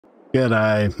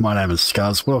G'day, my name is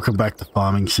Scuzz. Welcome back to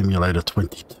Farming Simulator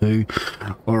 22.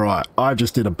 Alright, I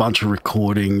just did a bunch of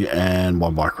recording and my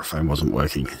microphone wasn't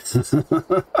working.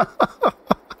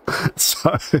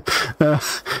 So,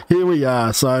 here we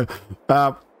are. So,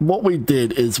 what we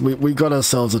did is we got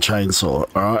ourselves a chainsaw,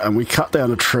 alright, and we cut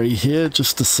down a tree here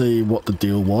just to see what the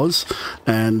deal was.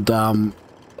 And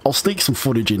I'll sneak some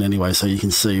footage in anyway so you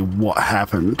can see what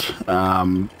happened.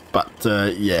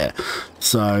 Yeah,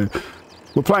 so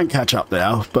we're playing catch up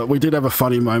now, but we did have a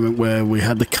funny moment where we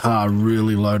had the car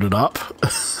really loaded up.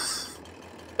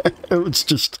 It was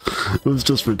just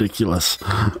ridiculous.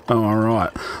 All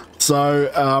right.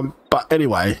 So, but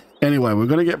anyway, we're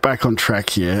going to get back on track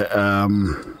here.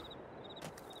 I'm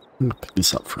going to pick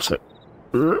this up for a sec.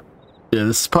 Yeah,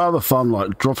 this is part of the fun,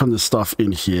 like dropping this stuff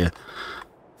in here.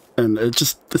 And it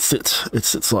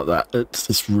sits like that. It's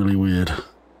just really weird.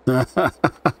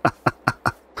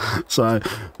 So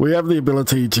we have the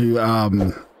ability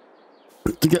to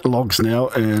get logs now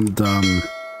and to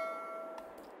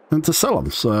sell them.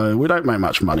 So we don't make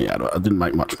much money out of it. I didn't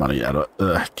make much money out of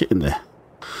it. Get in there.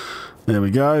 There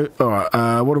we go. All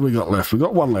right. What have we got left? We've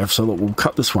got one left. So look, we'll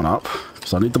cut this one up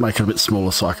because I need to make it a bit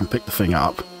smaller so I can pick the thing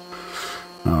up.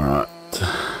 All right.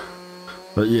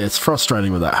 But yeah, it's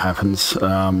frustrating when that happens.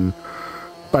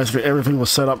 Basically, everything was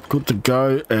set up good to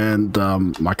go, and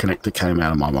my connector came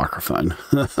out of my microphone.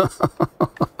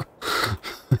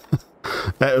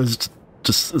 That was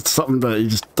just, it's something that you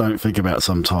just don't think about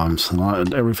sometimes.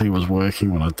 And everything was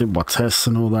working when I did my tests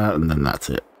and all that, and then that's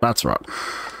it. That's right.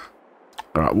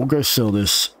 All right, we'll go sell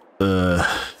this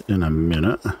in a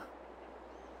minute.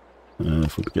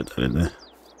 If we can get that in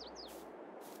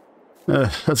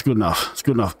there. That's good enough. It's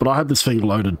good enough. But I had this thing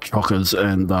loaded chockers,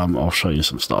 and I'll show you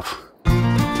some stuff.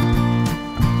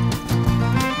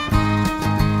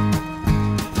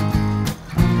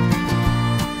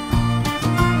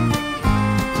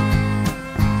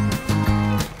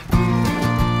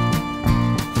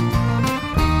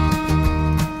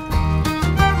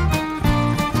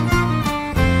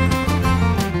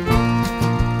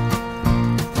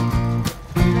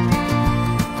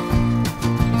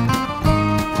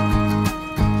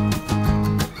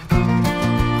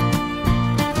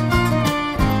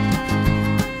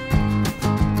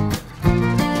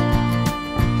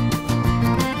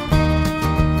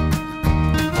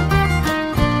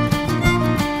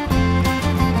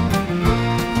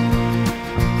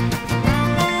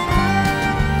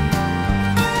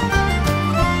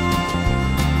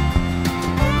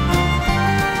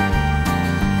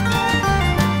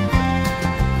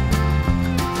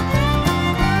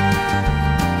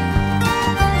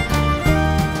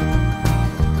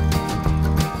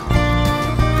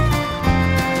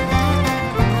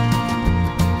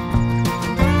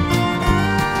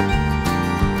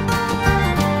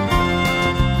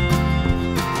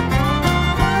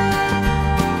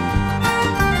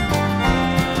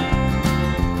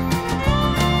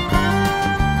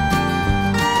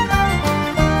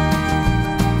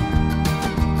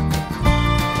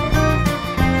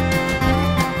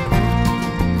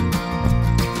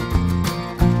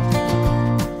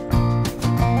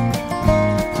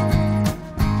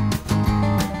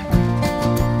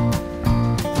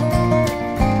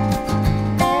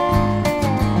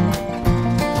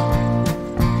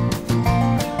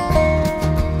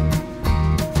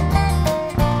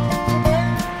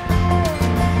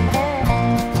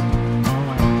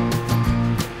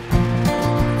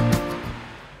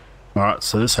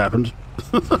 So this happened.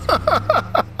 My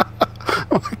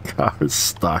car is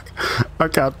stuck. I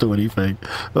can't do anything.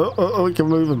 We can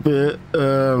move a bit.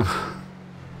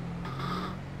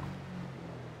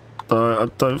 I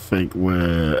don't think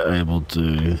we're able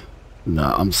to. No,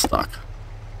 I'm stuck.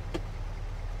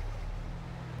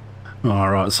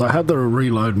 Alright, so I had to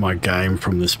reload my game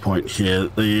from this point here.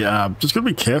 The just gotta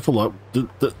be careful. Like,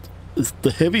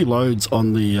 the heavy loads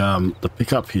on the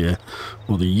pickup here,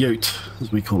 or the ute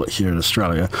as we call it here in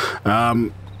Australia,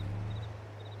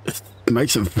 it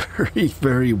makes it very,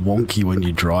 very wonky when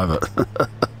you drive it.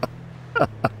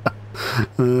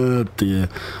 Oh dear,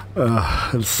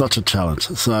 it's such a challenge.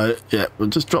 So yeah, we'll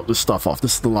just drop this stuff off.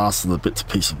 This is the last of the bits of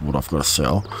piece of wood I've got to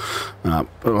sell, but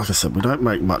like I said, we don't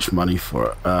make much money for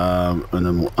it. And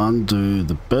then we'll undo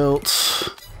the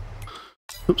belt.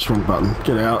 Oops, wrong button.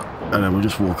 Get out, and then we'll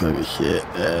just walk over here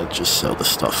and just sell the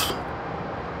stuff.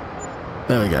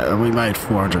 There we go, and we made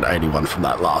 481 from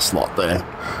that last lot there.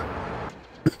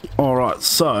 Alright,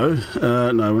 so,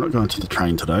 no, we're not going to the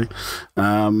train today.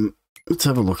 Let's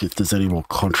have a look if there's any more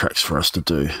contracts for us to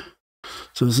do.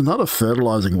 So there's another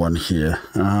fertilizing one here.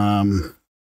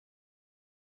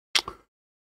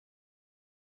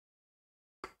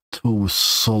 tool with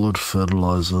solid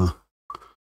fertilizer.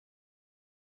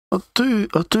 I do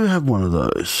have one of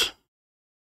those,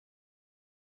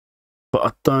 but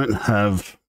I don't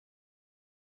have.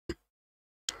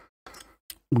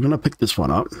 We're gonna pick this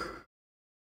one up.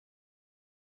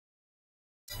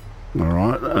 All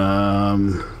right.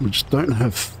 We just don't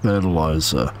have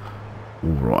fertilizer. All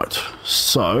right.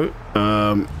 So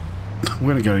we're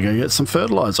gonna go get some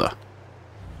fertilizer.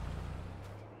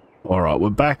 All right, we're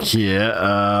back here.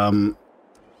 I'm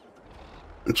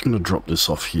just gonna drop this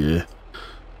off here.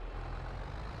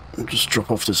 I'll just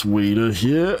drop off this weeder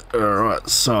here. All right.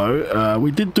 So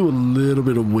we did do a little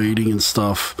bit of weeding and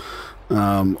stuff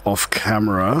off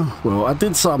camera. Well, I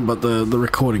did some, but the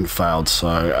recording failed.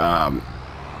 So.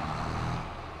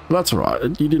 That's all right.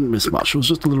 You didn't miss much. It was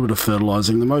just a little bit of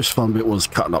fertilizing. The most fun bit was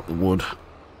cutting up the wood.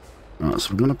 All right,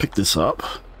 so we're going to pick this up.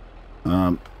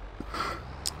 And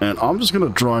I'm just going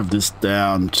to drive this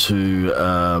down to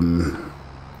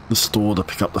the store to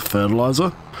pick up the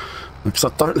fertilizer. Because I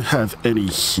don't have any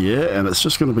here, and it's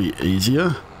just going to be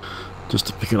easier just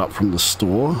to pick it up from the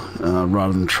store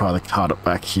rather than try to cart it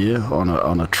back here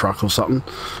on a truck or something.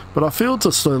 But our fields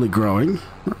are slowly growing.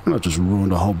 I just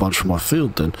ruined a whole bunch of my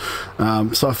field then.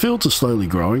 So our fields are slowly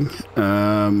growing.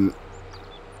 And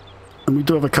we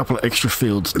do have a couple of extra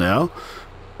fields now.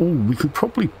 Oh, we could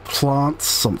probably plant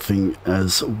something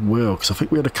as well, because I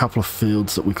think we had a couple of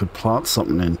fields that we could plant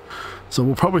something in. So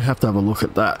we'll probably have to have a look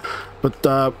at that.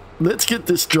 But let's get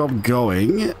this job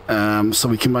going so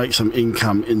we can make some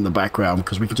income in the background,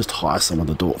 because we can just hire someone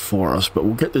to do it for us. But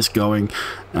we'll get this going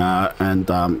yeah,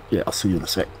 I'll see you in a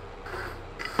sec.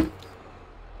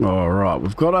 All right,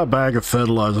 we've got our bag of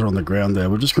fertilizer on the ground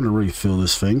there. We're just going to refill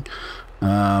this thing.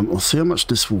 We'll see how much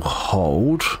this will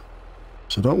hold.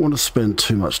 So I don't want to spend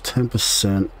too much.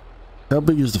 10%. How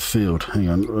big is the field? Hang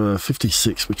on,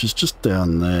 56, which is just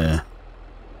down there.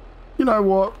 You know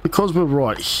what? Because we're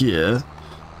right here,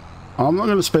 I'm not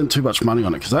going to spend too much money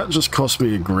on it, because that just cost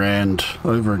me over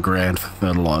 $1,000 for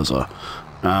fertilizer.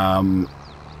 And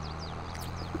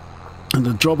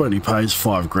the job only pays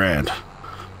 $5,000.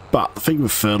 But the thing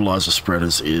with fertilizer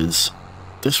spreaders is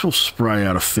this will spray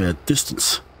out a fair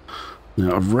distance.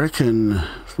 Now I reckon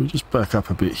if we just back up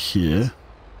a bit here,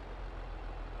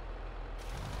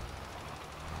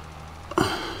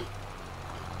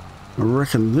 I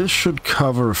reckon this should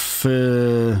cover a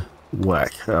fair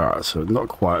whack. Alright, so not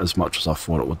quite as much as I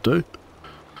thought it would do.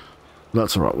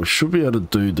 That's alright, we should be able to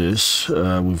do this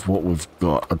with what we've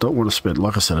got. I don't want to spend,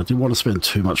 like I said, I didn't want to spend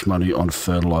too much money on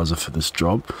fertilizer for this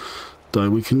job. Though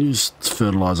we can use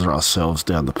fertilizer ourselves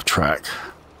down the track.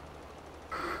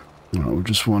 Alright, we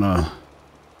just want to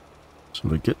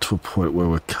sort of get to a point where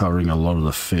we're covering a lot of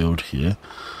the field here.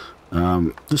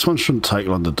 This one shouldn't take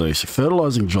long to do, so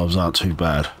fertilizing jobs aren't too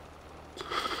bad.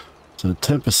 So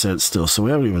 10% still, so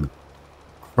we haven't even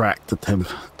cracked the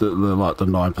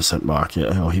 9% mark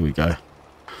yet. Oh, here we go.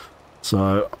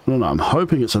 So I don't know, I'm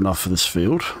hoping it's enough for this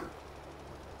field.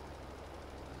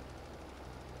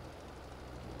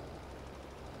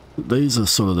 These are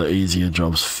sort of the easier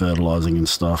jobs, fertilizing and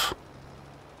stuff,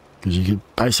 because you can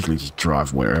basically just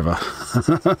drive wherever.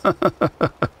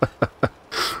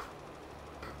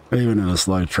 Even in a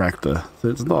slow tractor,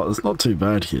 it's not too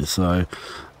bad here. So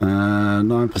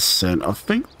 9%. I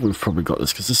think we've probably got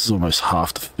this, because this is almost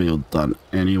half the field done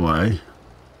anyway.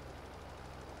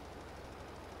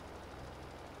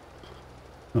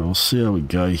 We'll see how we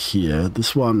go here.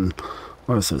 This one,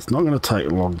 like I said, it's not going to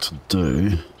take long to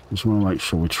do. Just want to make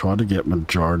sure we try to get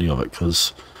majority of it,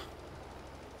 because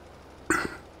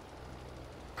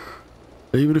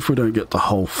even if we don't get the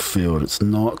whole field, it's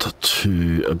not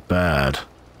too bad.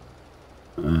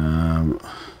 Thing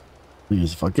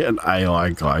is, if I get an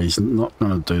AI guy, he's not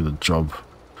going to do the job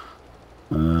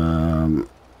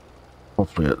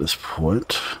properly at this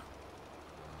point.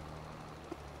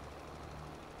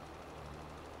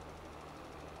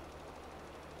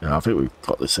 Yeah, I think we've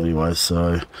got this anyway,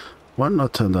 so why didn't I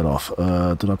turn that off?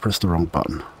 Did I press the wrong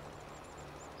button? I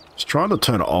was trying to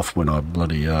turn it off when I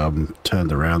bloody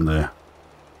turned around there.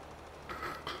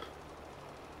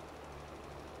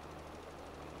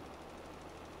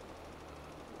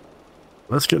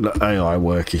 Let's get the AI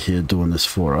worker here doing this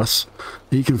for us.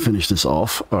 He can finish this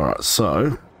off. Alright,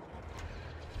 so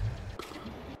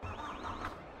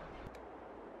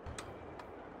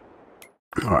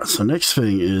alright, so next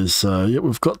thing is yeah,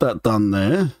 we've got that done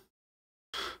there.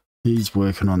 He's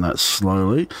working on that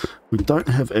slowly. We don't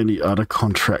have any other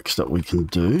contracts that we can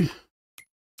do.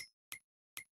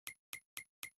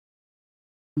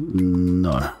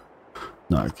 No,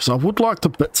 because I would like to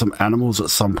bet some animals at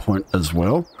some point as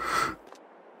well.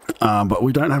 But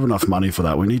we don't have enough money for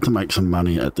that. We need to make some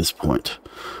money at this point.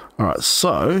 All right,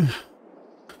 so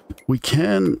we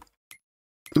can,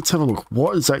 let's have a look.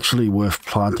 What is actually worth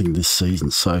planting this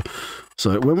season? So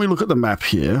when we look at the map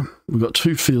here, we've got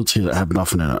 2 fields here that have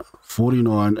nothing in it,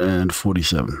 49 and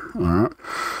 47. All right,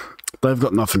 they've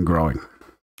got nothing growing.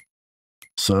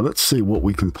 So let's see what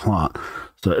we can plant.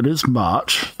 So it is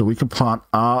March, so we can plant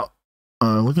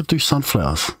we could do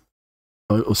sunflowers.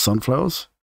 Oat or sunflowers?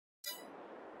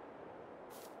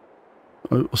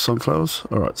 Oat or sunflowers?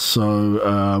 All right, so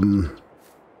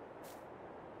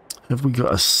have we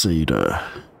got a seeder?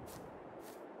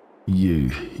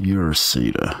 You're a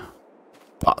seeder,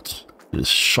 but there's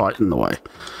shite in the way.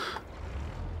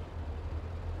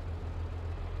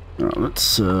 All right,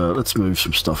 let's move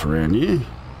some stuff around here.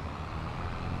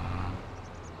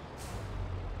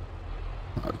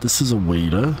 All right, this is a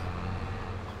weeder.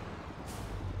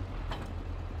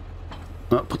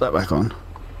 Oh, put that back on.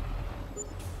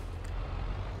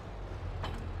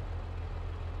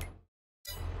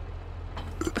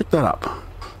 Pick that up.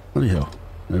 Bloody hell.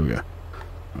 There we go.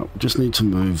 Oh, we just need to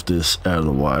move this out of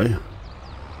the way.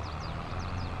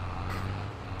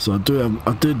 So I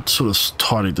did sort of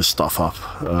tidy this stuff up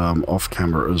off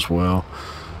camera as well.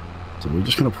 So we're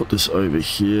just going to put this over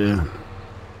here.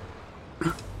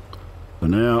 For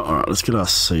now, all right, let's get our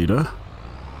seeder.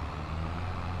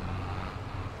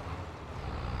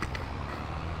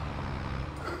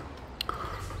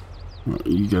 Right,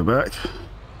 you go back.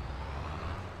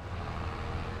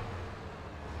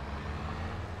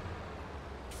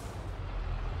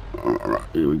 Alright,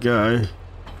 here we go.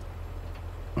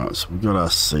 Alright, so we've got our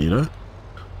seeder.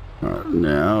 Alright,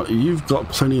 now you've got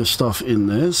plenty of stuff in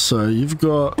there. So you've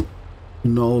got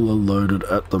canola loaded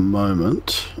at the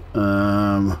moment.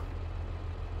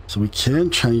 So we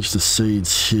can change the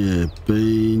seeds here.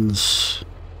 Beans,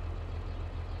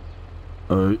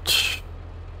 oat.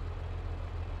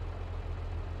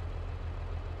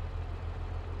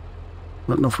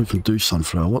 I don't know if we can do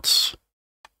sunflower. What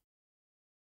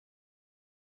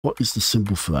is the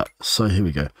symbol for that? So here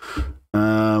we go.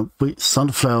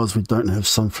 Sunflowers, we don't have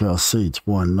sunflower seeds.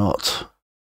 Why not?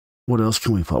 What else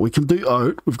can we plant? We can do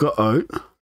oat. We've got oat.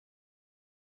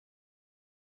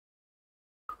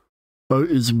 Oat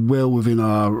is well within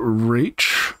our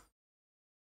reach.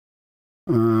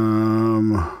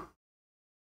 I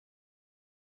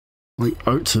think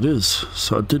oats it is.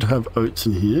 So I did have oats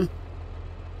in here.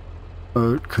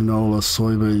 Oat, canola,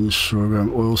 soybeans,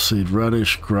 sorghum, oilseed,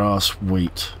 radish, grass,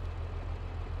 wheat.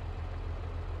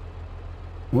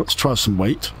 Let's try some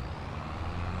wheat.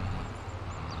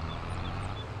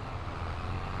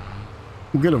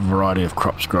 We'll get a variety of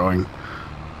crops growing.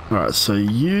 Alright, so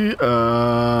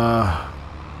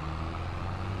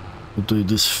we'll do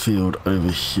this field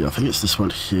over here. I think it's this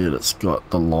one here that's got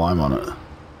the lime on it.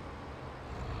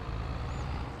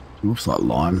 It looks like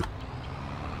lime.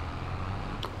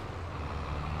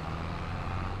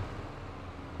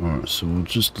 Alright, so we'll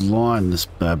just line this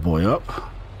bad boy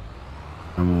up,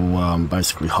 and we'll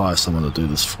basically hire someone to do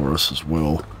this for us as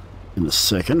well in a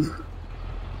second.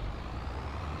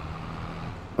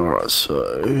 Alright,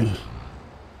 so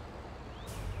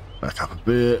back up a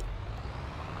bit.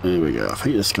 There we go. I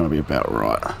think it's going to be about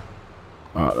right.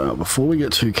 Alright, now before we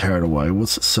get too carried away,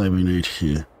 what's it say we need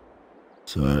here?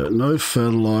 So no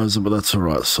fertilizer, but that's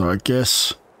alright. So I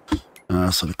guess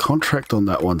so the contract on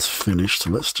that one's finished,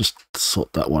 so let's just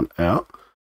sort that one out.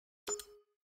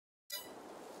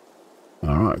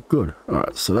 Alright, good.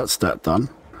 Alright, so that's that done.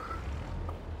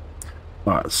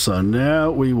 Alright, so now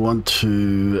we want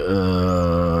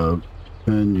to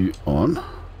turn you on.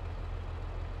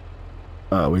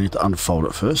 We need to unfold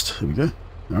it first. Here we go.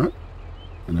 Alright.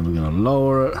 And then we're going to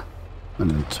lower it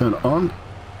and then turn it on.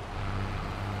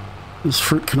 This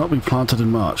fruit cannot be planted in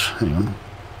March. Hang on.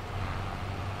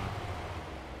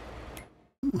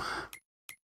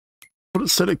 But it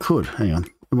said it could. Hang on.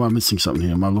 Am I missing something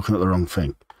here? Am I looking at the wrong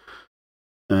thing?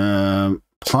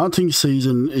 Planting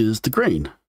season is the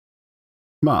green.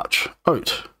 March.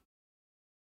 Oat.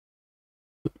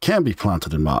 It can be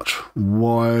planted in March.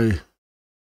 Why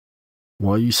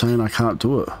are you saying I can't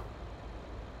do it?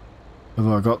 Have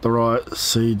I got the right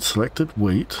seed selected?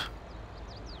 Wheat.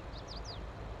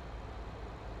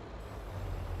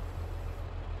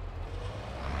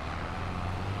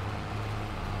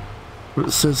 But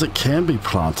it says it can be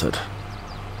planted.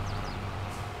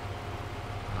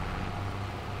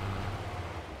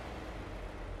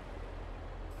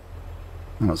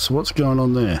 Alright, so what's going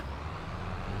on there?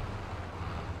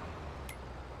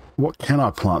 What can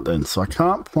I plant then? So I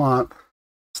can't plant,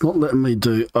 it's not letting me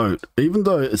do oat, even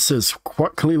though it says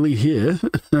quite clearly here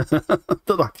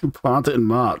that I can plant it in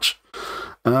March.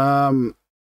 What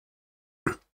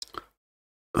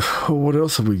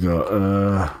else have we got?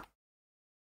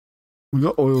 We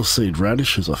got oilseed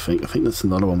radishes, I think. I think that's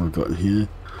another one we've got in here.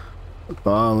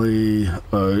 Barley,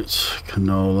 oats,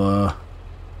 canola.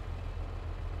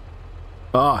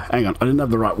 Oh, hang on. I didn't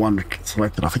have the right one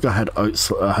selected. I think I had oats.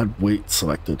 I had wheat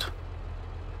selected.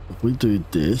 If we do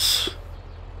this,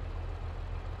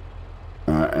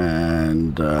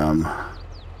 and I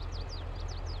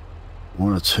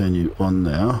want to turn you on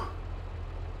now.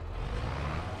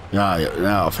 Yeah,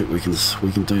 now I think we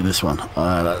can do this one.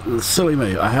 Silly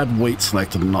me. I had wheat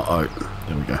selected and not oat.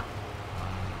 There we go.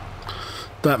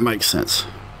 That makes sense.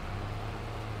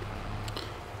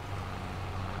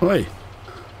 Oi.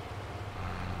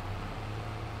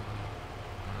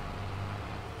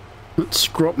 Let's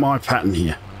scrap my pattern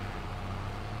here.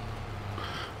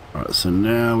 Alright, so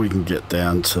now we can get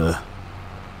down to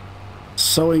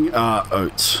sowing our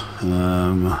oats.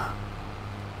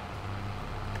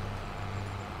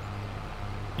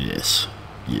 Yes,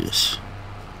 yes.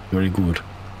 Very good.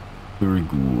 Very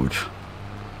good.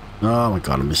 Oh my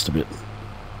god, I missed a bit.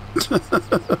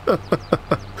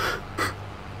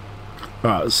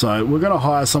 Alright, so we're going to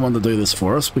hire someone to do this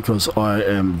for us because I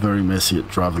am very messy at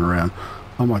driving around.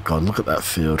 Oh my god, look at that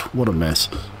field. What a mess.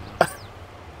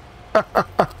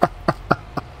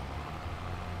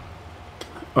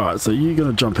 Alright, so you're going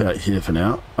to jump out here for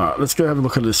now. Alright, let's go have a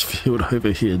look at this field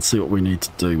over here and see what we need to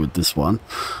do with this one.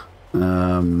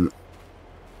 Oh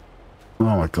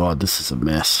my god, this is a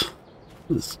mess.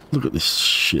 Look at this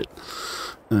shit.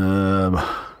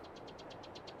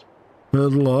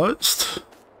 Fertilized.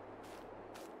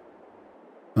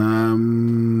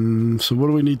 So what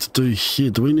do we need to do here?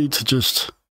 Do we need to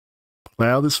just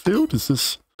plow this field? Is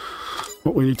this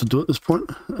what we need to do at this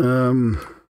point?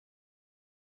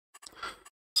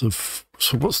 So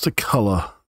what's the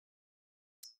color?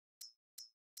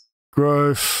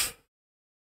 Growth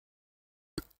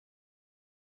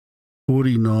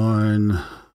 49.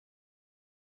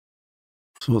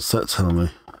 So what's that telling me?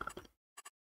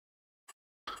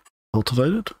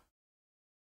 Cultivated?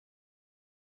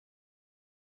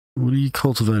 What are you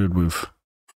cultivated with?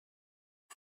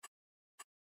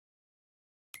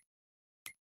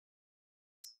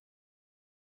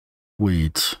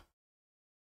 Weeds.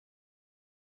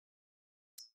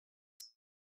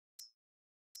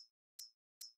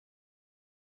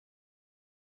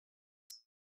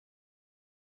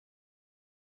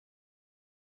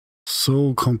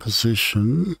 Soil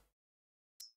composition.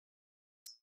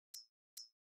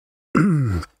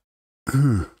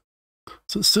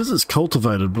 So it says it's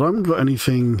cultivated, but I haven't got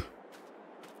anything.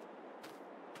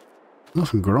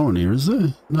 Nothing growing here, is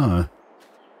there? No.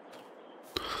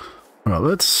 Alright,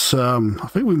 let's I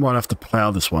think we might have to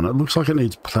plow this one. It looks like it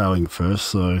needs plowing first,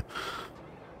 so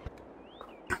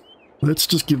let's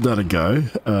just give that a go.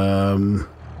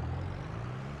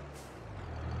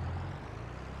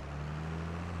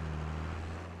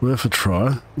 Worth a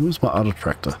try. Where's my other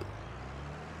tractor?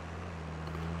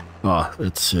 Ah,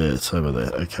 it's over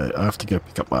there. Okay, I have to go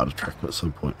pick up my other tractor at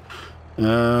some point.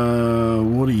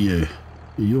 What are you?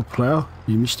 Are you a plow?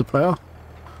 You Mr. Plow?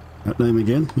 That name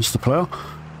again, Mr. Plow?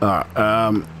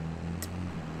 Alright,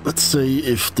 let's see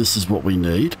if this is what we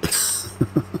need.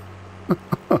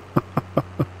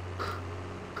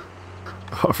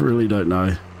 I really don't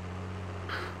know.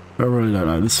 I really don't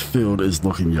know. This field is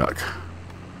looking yuck.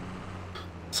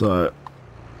 So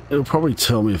it'll probably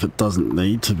tell me if it doesn't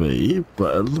need to be,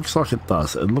 but it looks like it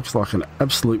does. It looks like an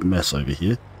absolute mess over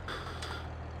here.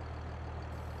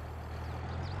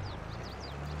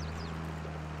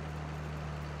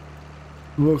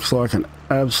 Looks like an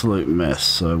absolute mess,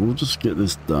 so we'll just get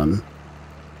this done.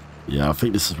 Yeah, I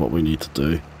think this is what we need to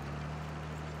do.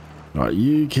 Alright,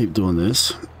 you keep doing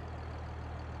this.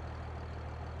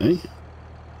 Hey?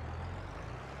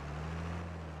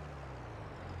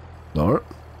 Lower it.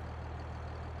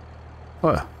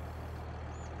 Oh.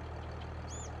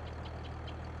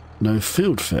 No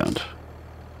field found.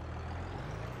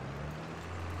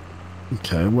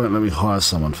 Okay, it won't let me hire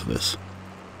someone for this.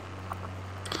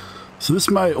 So this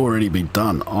may already be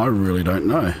done. I really don't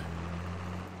know.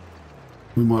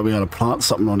 We might be able to plant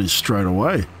something on this straight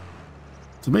away.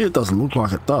 To me, it doesn't look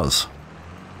like it does.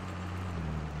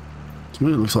 To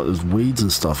me, it looks like there's weeds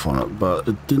and stuff on it, but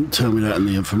it didn't tell me that in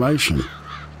the information.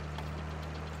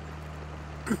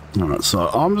 Alright, so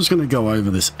I'm just going to go over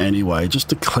this anyway, just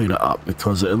to clean it up,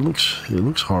 because it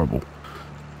looks horrible.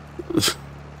 It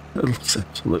looks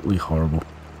absolutely horrible.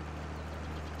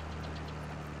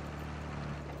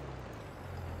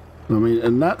 I mean,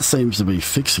 and that seems to be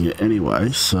fixing it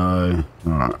anyway, so,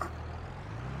 alright.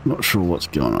 Not sure what's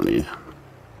going on here.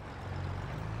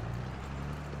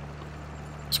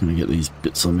 Just going to get these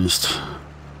bits I missed.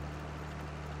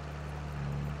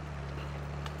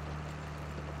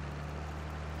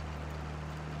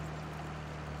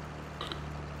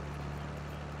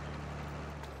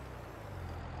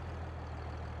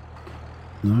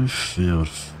 No field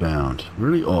found.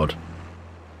 Really odd.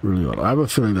 Really odd. I have a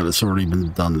feeling that it's already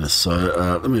been done this, so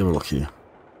let me have a look here.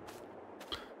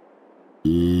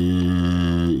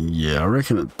 Yeah, I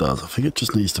reckon it does. I think it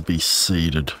just needs to be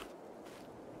seeded.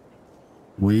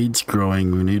 Weeds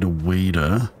growing, we need a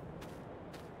weeder.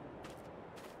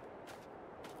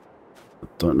 I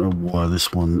don't know why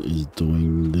this one is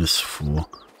doing this for.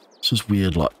 It's just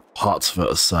weird, like parts of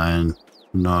it are saying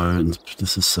no, and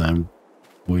this is saying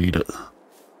weed it.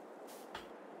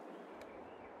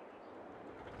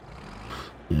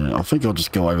 Yeah, I think I'll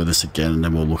just go over this again and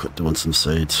then we'll look at doing some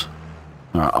seeds.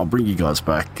 Alright, I'll bring you guys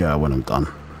back when I'm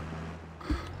done.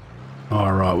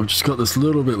 Alright, we've just got this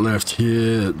little bit left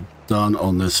here done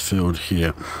on this field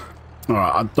here.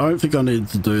 Alright, I don't think I needed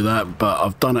to do that, but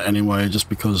I've done it anyway just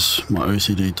because my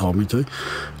OCD told me to.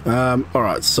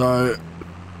 Alright, so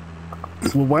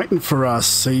we're waiting for our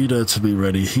seeder to be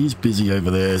ready. He's busy over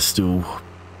there still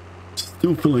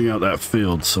filling out that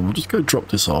field, so we'll just go drop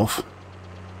this off.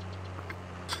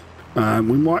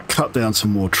 We might cut down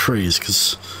some more trees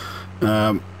because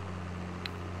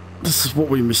this is what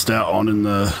we missed out on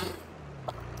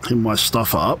in my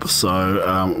stuff up.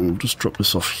 So we'll just drop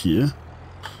this off here.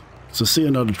 So I see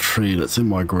another tree that's in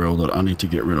my grill that I need to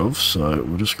get rid of. So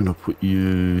we're just going to put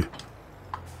you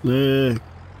there.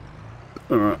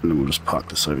 All right, and then we'll just park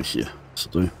this over here. So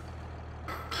do.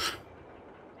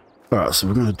 Alright, so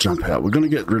we're going to jump out. We're going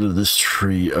to get rid of this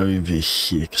tree over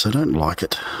here because I don't like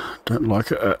it. Don't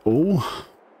like it at all.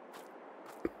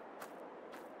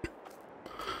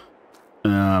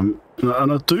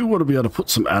 And I do want to be able to put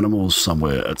some animals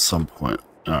somewhere at some point.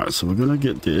 Alright, so we're going to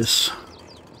get this.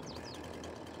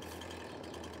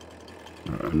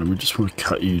 Alright, and then we just want to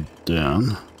cut you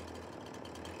down.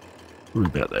 What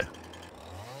about there?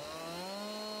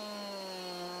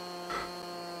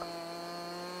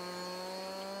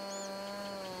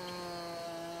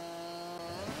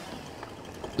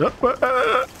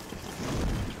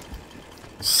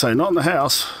 Say not in the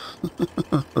house.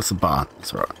 That's a barn.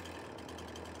 That's all right.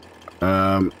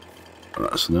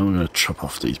 Alright, so then we're going to chop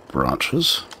off these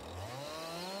branches.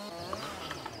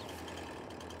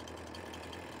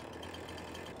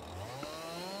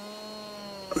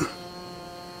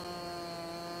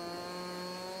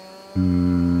 I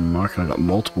reckon I got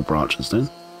multiple branches then.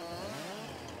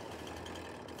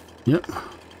 Yep.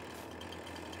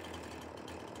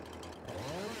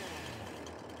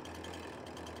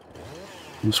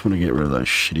 I just want to get rid of those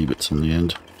shitty bits on the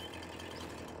end.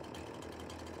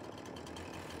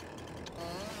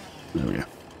 There we go.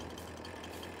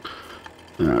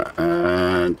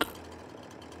 And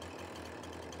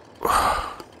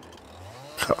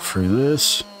cut through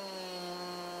this.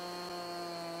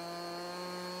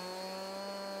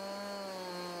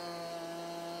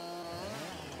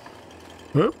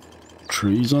 Oh,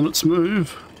 tree's on its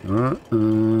move. Alright,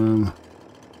 we'll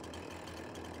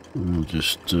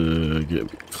just get a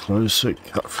bit closer,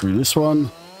 cut through this one.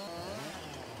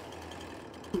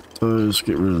 Those,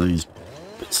 get rid of these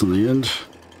bits on the end.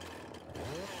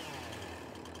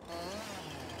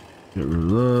 Get rid of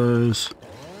those.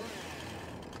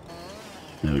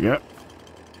 There we go.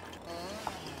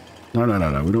 No,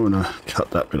 we don't want to cut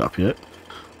that bit up yet.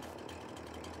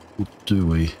 Or do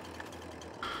we?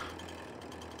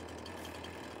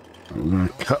 We're going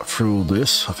to cut through all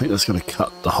this. I think that's going to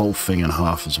cut the whole thing in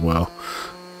half as well.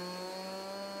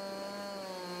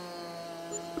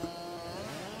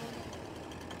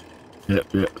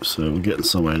 Yep. So we're getting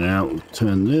somewhere now. We'll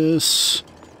turn this.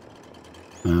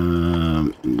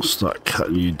 We'll start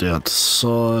cutting you down to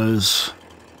size.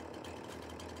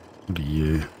 What are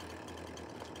you?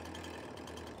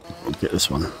 We'll get this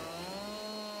one.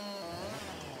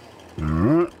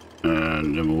 Alright.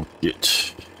 And then we'll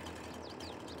get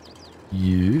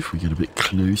you, if we get a bit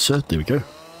closer. There we go.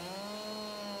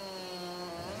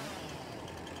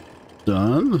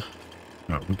 Done.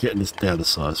 Right, we're getting this down to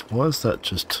size. Why is that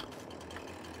just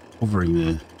hovering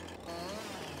there?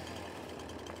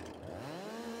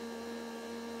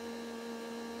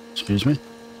 Excuse me.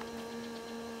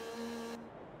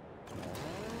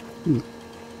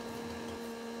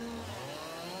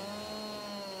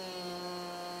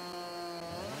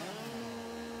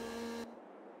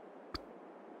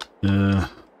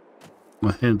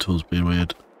 My hand tool's being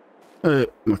weird.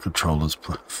 My controller's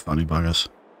funny buggers.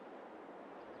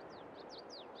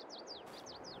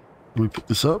 Can we pick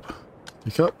this up?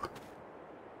 Pick up?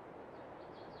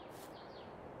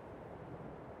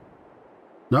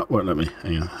 No, won't let me.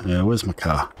 Hang on. Yeah, where's my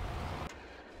car?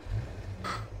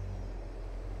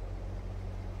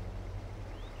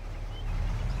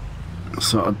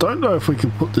 So I don't know if we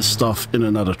can put this stuff in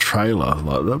another trailer.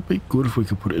 Like, that'd be good if we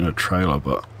could put it in a trailer,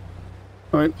 but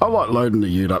I mean, I like loading the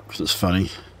ute up because it's funny.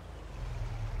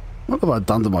 What have I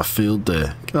done to my field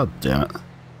there? God damn it.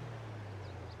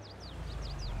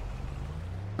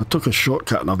 I took a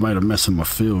shortcut and I've made a mess of my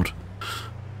field.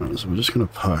 Right, so we're just going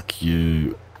to park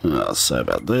you, say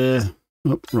about there.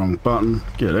 Oh, wrong button.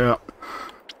 Get out.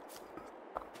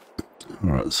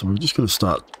 Alright, so we're just going to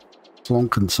start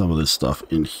plonking some of this stuff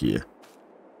in here.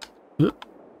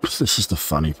 This is the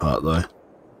funny part though.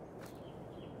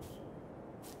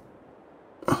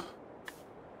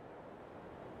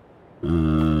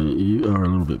 You are a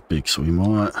little bit big, so we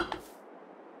might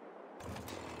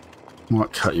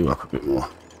cut you up a bit more.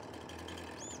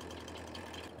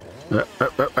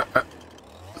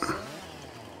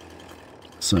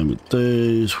 Same with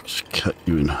these. We'll just cut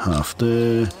you in half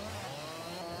there.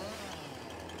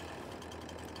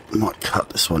 Might cut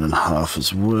this one in half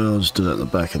as well. Just do that in the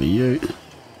back of the ute.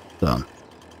 Done.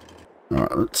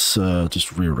 Alright, let's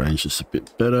just rearrange this a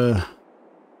bit better.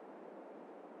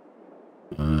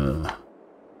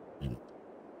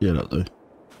 Yeah, that'll do.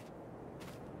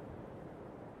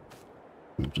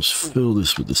 We'll just fill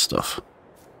this with this stuff.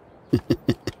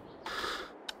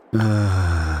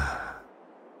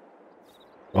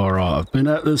 Alright, I've been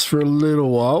at this for a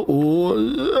little while.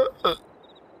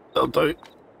 I'll do.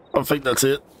 I think that's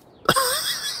it.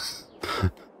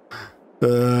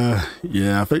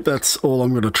 Yeah, I think that's all I'm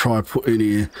going to try put in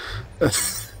here.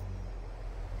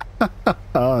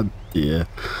 Oh dear,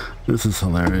 this is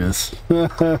hilarious. I'm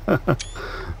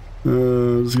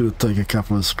just going to take a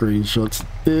couple of screenshots of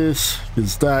this,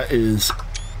 because that is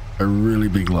a really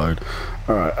big load.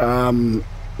 Alright,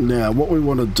 now what we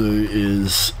want to do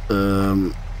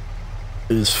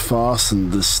is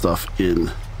fasten this stuff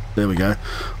in. There we go.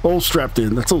 All strapped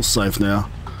in. That's all safe now.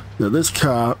 Now this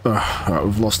car... alright,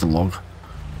 we've lost a log.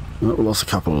 Oh, we lost a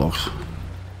couple of logs.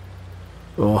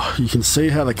 Oh, you can see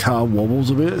how the car wobbles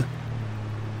a bit.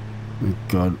 Oh,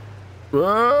 God.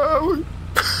 Oh.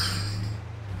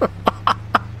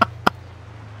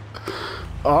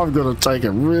 I've got to take it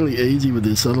really easy with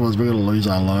this, otherwise we're going to lose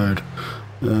our load.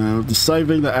 The same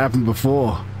thing that happened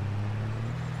before.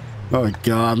 Oh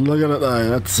God, look at it though.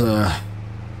 That's oh,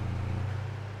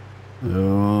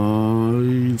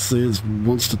 you can see it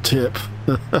wants to tip.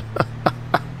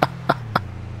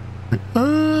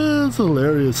 It's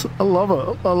hilarious. I love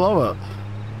it. I love it.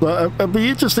 But it'd be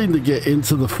interesting to get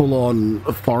into the full-on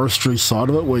forestry side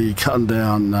of it, where you're cutting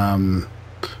down.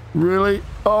 Really?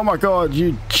 Oh my God,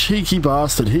 you cheeky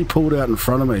bastard! He pulled out in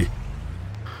front of me.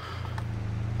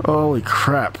 Holy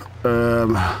crap!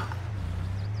 Oh,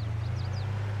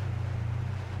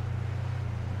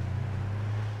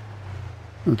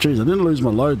 geez, I didn't lose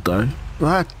my load though.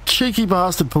 That cheeky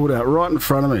bastard pulled out right in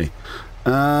front of me.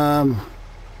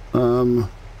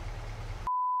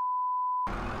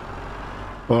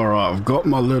 Alright, I've got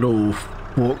my little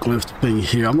forklift thing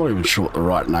here. I'm not even sure what the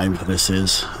right name for this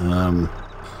is.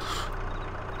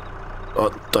 I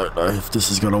don't know if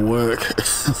this is going to work.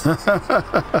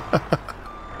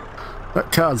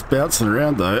 That car's bouncing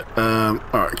around though.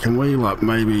 Alright, can we like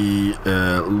maybe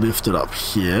lift it up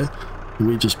here? Can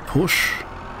we just push?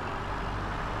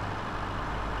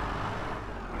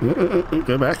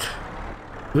 Go back.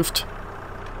 Lift.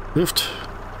 Lift.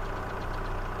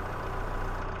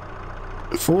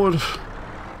 Forward.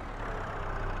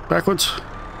 Backwards.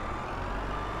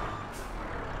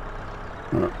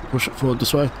 Alright, push it forward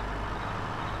this way.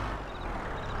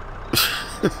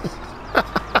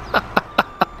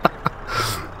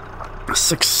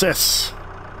 Success.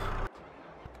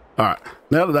 Alright,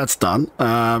 now that that's done,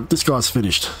 this guy's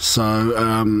finished.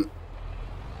 So,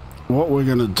 what we're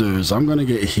going to do is I'm going to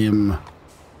get him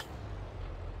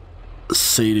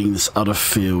seeding this other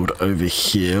field over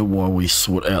here while we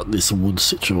sort out this wood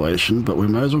situation, but we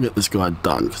may as well get this guy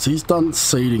done because he's done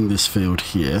seeding this field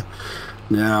here.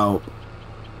 Now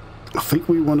I think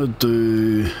we want to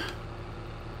do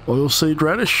oilseed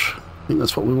radish. I think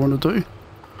that's what we want to do.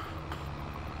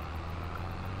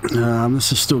 This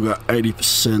has still got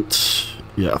 80%.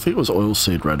 Yeah, I think it was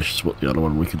oilseed radish is what the other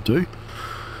one we could do.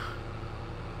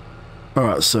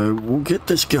 Alright, so we'll get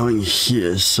this going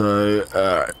here. So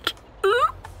alright,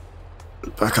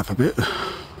 back up a bit.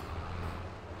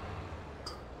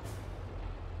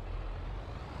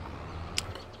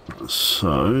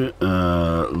 So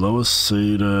lower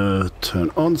seeder,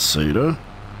 turn on seeder.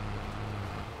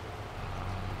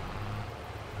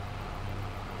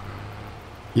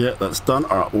 Yeah, that's done.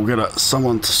 Alright, we'll get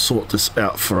someone to sort this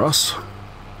out for us.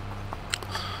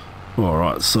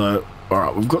 Alright, so,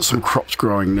 alright, we've got some crops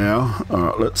growing now.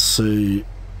 Alright, let's see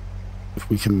if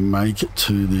we can make it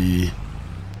to the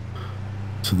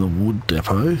wood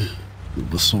depot,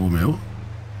 the sawmill,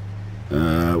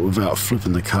 without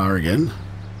flipping the car again.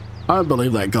 I don't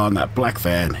believe that guy in that black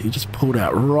van. He just pulled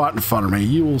out right in front of me.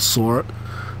 You all saw it.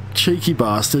 Cheeky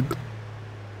bastard.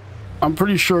 I'm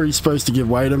pretty sure he's supposed to give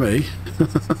way to me.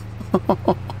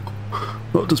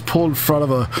 Not just pull in front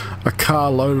of a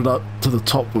car loaded up to the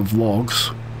top of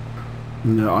logs.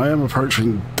 Now, I am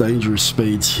approaching dangerous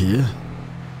speeds here.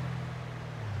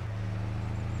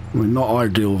 We're not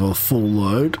ideal with a full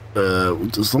load.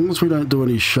 As long as we don't do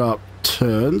any sharp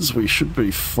turns, we should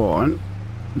be fine.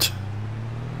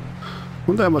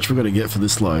 Wonder how much we're going to get for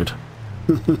this load.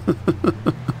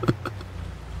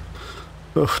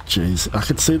 Oh, jeez. I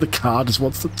can see the car just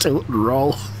wants to tilt and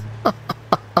roll.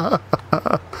 Alright,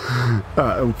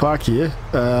 we'll park here.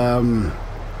 I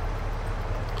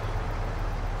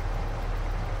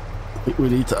think we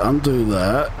need to undo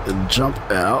that and jump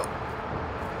out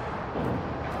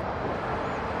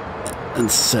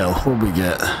and sell. What do we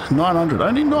get? 900.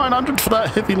 Only 900 for that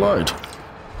heavy load.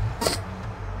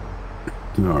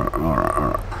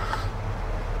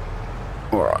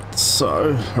 Alright,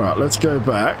 so, alright, let's go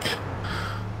back.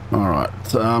 Alright,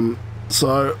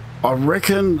 so I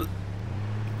reckon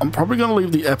I'm probably going to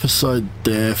leave the episode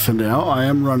there for now. I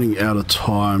am running out of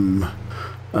time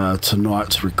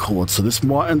tonight to record, so this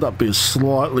might end up being a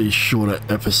slightly shorter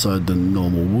episode than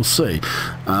normal. We'll see.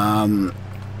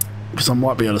 Because I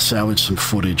might be able to salvage some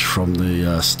footage from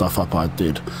the stuff up I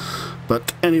did.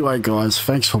 But anyway, guys,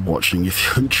 thanks for watching.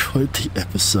 If you enjoyed the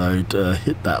episode,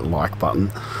 hit that like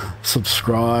button,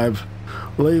 subscribe,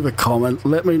 leave a comment,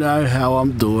 let me know how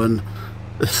I'm doing.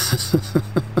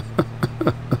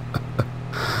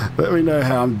 Let me know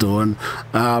how I'm doing.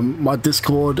 My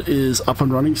Discord is up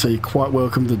and running, so you're quite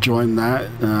welcome to join that.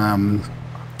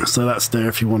 So that's there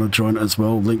if you want to join it as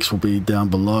well. Links will be down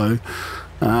below.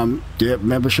 Yeah,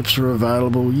 memberships are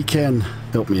available. You can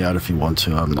help me out if you want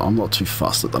to. I'm not too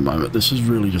fussed at the moment. This is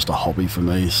really just a hobby for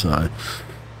me. So,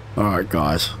 alright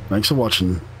guys, thanks for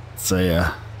watching. See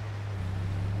ya.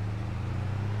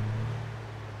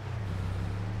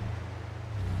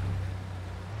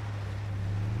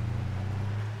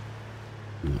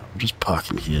 I'm just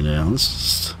parking here now. Let's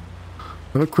just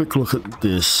have a quick look at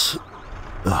this.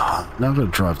 Now I'm going to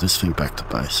drive this thing back to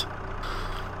base.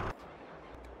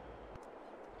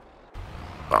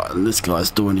 And this guy's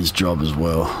doing his job as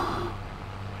well.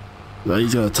 But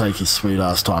he's going to take his sweet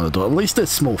ass time to do it. At least they're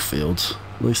small fields.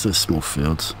 At least they're small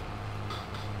fields.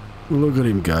 Look at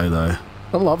him go though.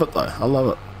 I love it though. I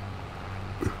love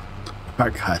it.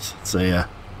 Alright guys, see ya.